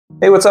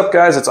Hey, what's up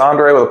guys? It's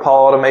Andre with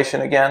Apollo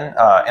Automation again.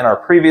 In our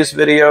previous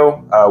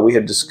video, we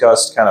had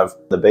discussed kind of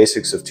the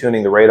basics of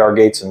tuning the radar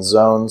gates and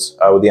zones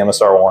with the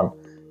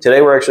MSR-1.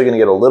 Today we're actually going to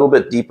get a little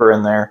bit deeper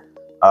in there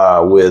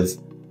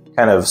with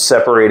kind of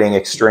separating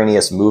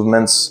extraneous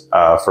movements.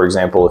 For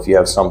example, if you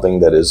have something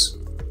that is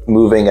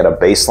moving at a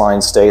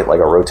baseline state,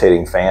 like a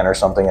rotating fan or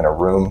something in a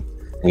room,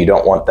 and you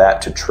don't want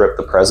that to trip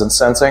the presence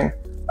sensing,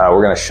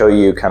 we're going to show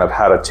you kind of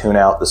how to tune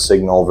out the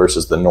signal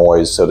versus the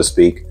noise, so to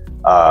speak,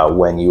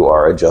 when you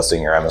are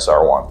adjusting your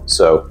MSR-1.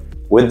 So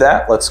with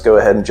that, let's go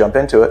ahead and jump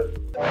into it.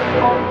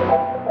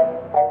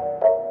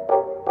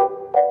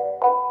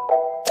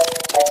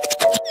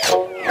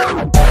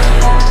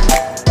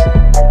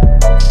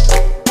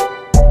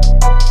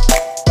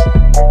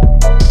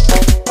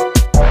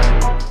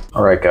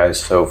 All right guys,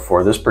 so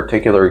for this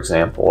particular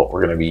example, what we're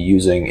going to be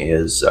using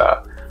is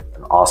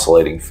an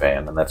oscillating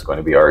fan, and that's going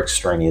to be our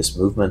extraneous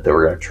movement that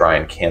we're going to try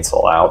and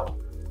cancel out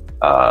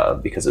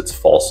because it's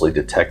falsely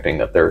detecting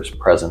that there's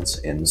presence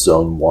in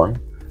zone 1.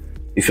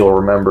 If you'll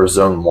remember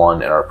zone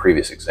 1 in our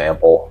previous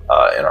example,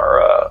 in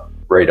our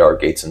radar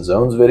gates and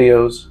zones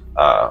videos,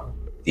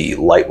 the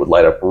light would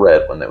light up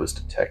red when it was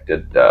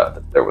detected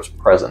that there was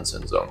presence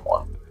in zone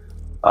 1.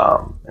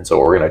 And so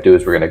what we're going to do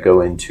is we're going to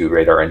go into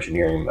radar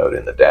engineering mode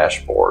in the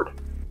dashboard,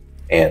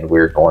 and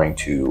we're going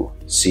to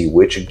see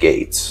which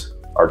gates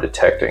are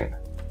detecting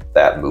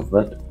that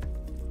movement,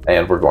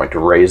 and we're going to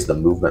raise the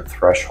movement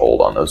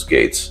threshold on those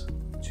gates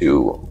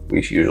to, we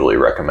usually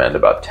recommend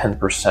about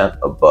 10%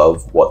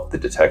 above what the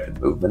detected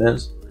movement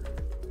is,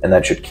 and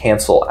that should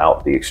cancel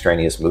out the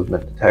extraneous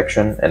movement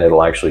detection, and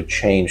it'll actually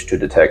change to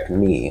detect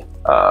me,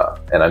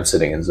 and I'm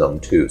sitting in zone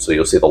 2, so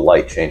you'll see the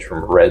light change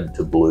from red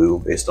to blue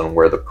based on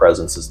where the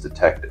presence is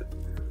detected.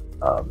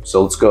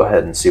 So let's go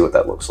ahead and see what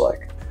that looks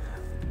like.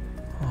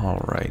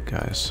 All right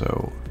guys,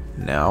 so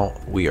now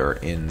we are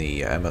in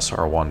the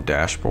MSR-1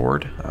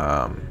 dashboard.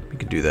 You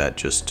can do that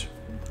just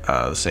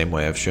the same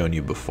way I've shown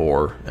you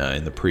before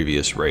in the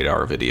previous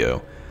radar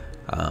video.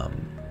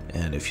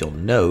 And if you'll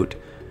note,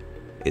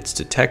 it's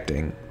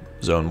detecting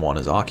zone 1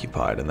 is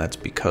occupied, and that's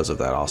because of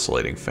that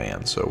oscillating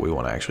fan. So we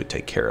want to actually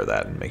take care of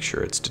that and make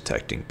sure it's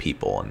detecting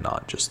people and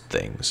not just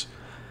things.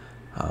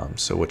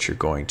 So what you're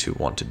going to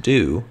want to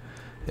do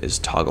is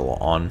toggle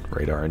on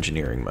radar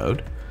engineering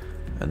mode,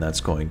 and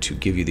that's going to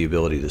give you the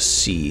ability to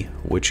see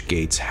which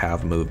gates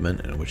have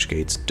movement and which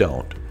gates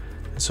don't.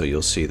 And so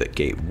you'll see that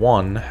gate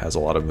 1 has a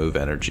lot of move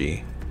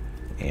energy,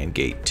 and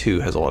gate 2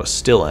 has a lot of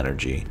still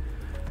energy,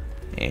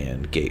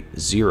 and gate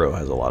 0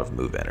 has a lot of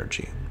move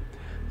energy.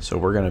 So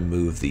we're going to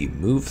move the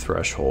move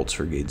thresholds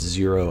for gates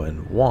 0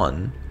 and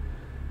 1,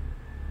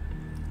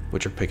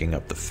 which are picking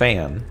up the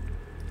fan,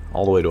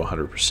 all the way to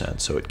 100%.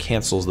 So it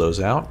cancels those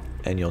out,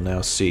 and you'll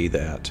now see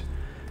that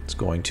it's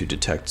going to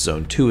detect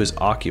zone 2 is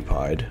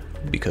occupied,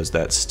 because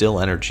that still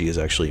energy is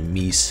actually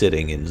me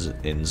sitting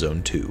in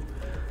zone 2.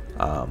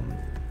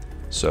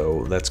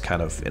 So that's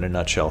kind of, in a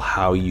nutshell,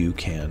 how you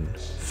can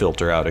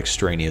filter out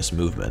extraneous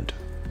movement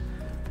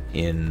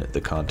in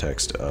the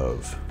context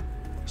of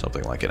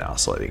something like an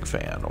oscillating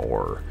fan,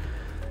 or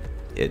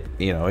it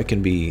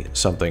can be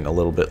something a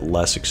little bit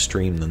less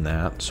extreme than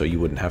that, so you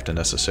wouldn't have to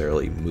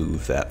necessarily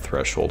move that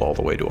threshold all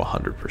the way to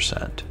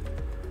 100%.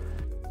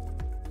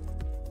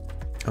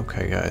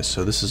 Okay guys,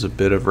 so this is a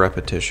bit of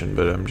repetition,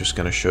 but I'm just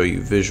going to show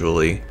you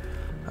visually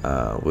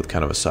with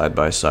kind of a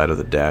side-by-side of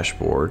the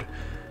dashboard.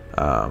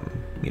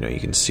 You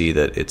can see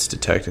that it's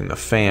detecting the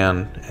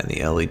fan, and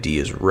the LED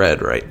is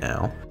red right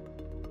now.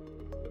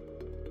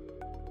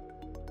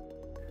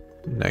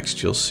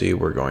 Next, you'll see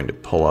we're going to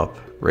pull up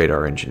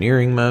radar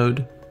engineering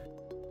mode,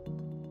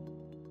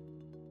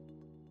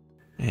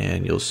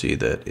 and you'll see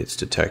that it's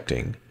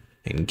detecting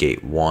in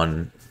gate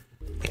 1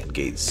 and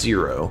gate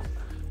 0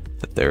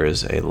 that there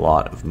is a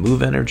lot of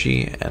move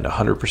energy and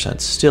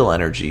 100% still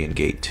energy in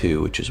gate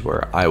 2, which is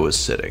where I was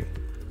sitting.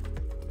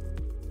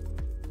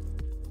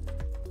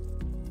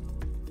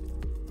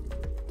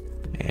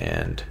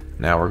 And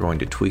now we're going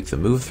to tweak the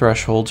move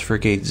thresholds for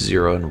gates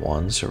 0 and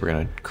 1, so we're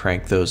going to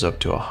crank those up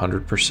to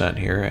 100%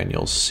 here, and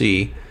you'll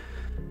see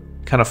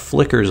kind of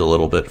flickers a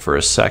little bit for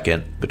a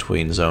second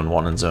between zone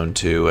 1 and zone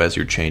 2 as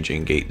you're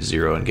changing gate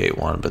 0 and gate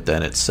 1, but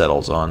then it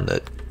settles on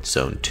that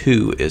zone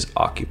 2 is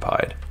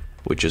occupied,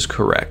 which is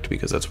correct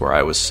because that's where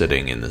I was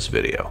sitting in this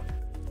video.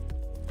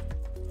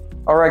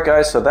 Alright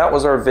guys, so that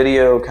was our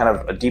video, kind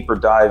of a deeper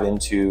dive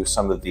into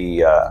some of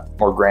the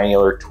more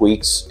granular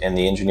tweaks in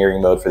the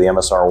engineering mode for the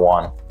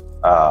MSR-1.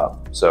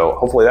 So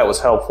hopefully that was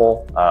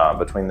helpful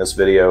between this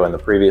video and the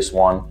previous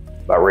one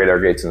about radar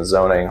gates and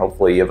zoning.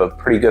 Hopefully you have a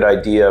pretty good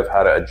idea of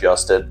how to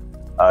adjust it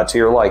to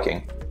your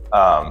liking.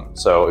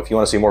 So if you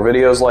want to see more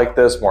videos like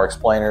this, more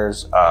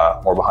explainers,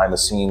 more behind the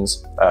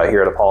scenes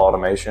here at Apollo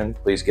Automation,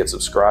 please get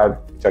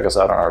subscribed, check us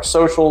out on our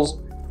socials,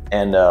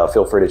 and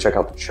feel free to check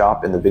out the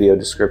shop in the video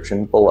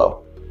description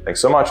below. Thanks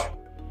so much.